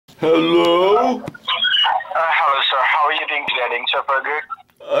Hello? Hello, sir. How are you doing today, sir? Good.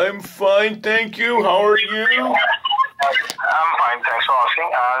 I'm fine, thank you. How are you? I'm fine. Thanks for asking.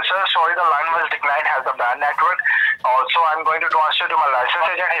 Sir, sorry, the line was declined. Has a bad network. Also, I'm going to transfer to my license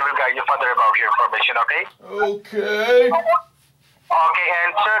agent. He will guide you further about your information. Okay? Okay. Okay.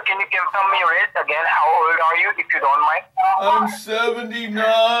 And sir, can you confirm me your age again? How old are you, if you don't mind? I'm 79.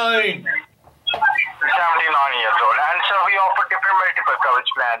 79 years old. And sir, we offer different multiple coverage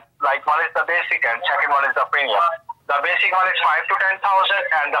plans. Like one is the basic and second one is the premium. The basic one is 5 to 10,000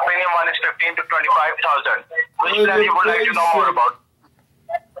 and the premium one is 15 to 25,000. Which plan you would like to know more about?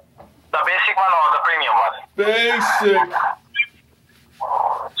 The basic one or the premium one? Basic.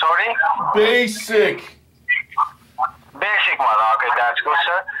 Sorry? Basic. Basic one. Okay, that's good,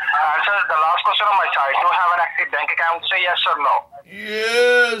 sir. And sir, the last question on my side. Do you have an active bank account? Say yes or no.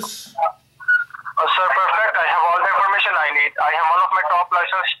 Yes. Sir, perfect. I have all the information I need. I have one of my top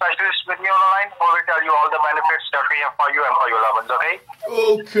license specialists with me on the line who will tell you all the benefits that we have for you and for your loved ones, okay?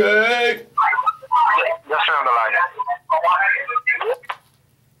 Okay. Just stay on the line.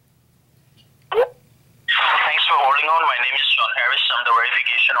 Thanks for holding on. My name is John Harris. I'm the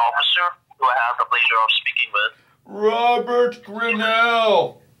verification officer who I have the pleasure of speaking with. Robert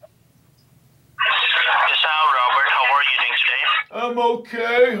Grinnell. Yes, Robert. How are you doing today? I'm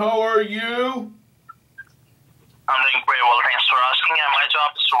okay. How are you? I'm doing very well. Thanks for asking. And my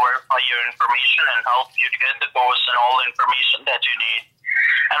job is to verify your information and help you to get the course and all the information that you need.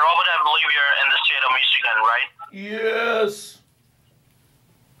 And Robert, I believe you're in the state of Michigan, right? Yes.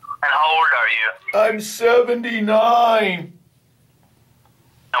 And how old are you? I'm 79.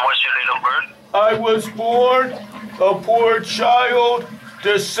 And what's your date of birth? I was born a poor child,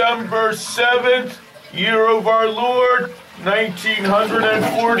 December 7th, year of our Lord,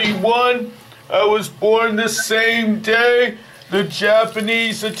 1941. I was born the same day the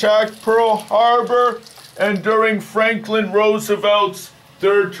Japanese attacked Pearl Harbor and during Franklin Roosevelt's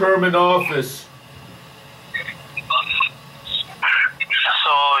third term in office. So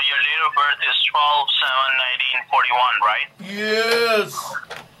your date of birth is 12/7/1941, right? Yes.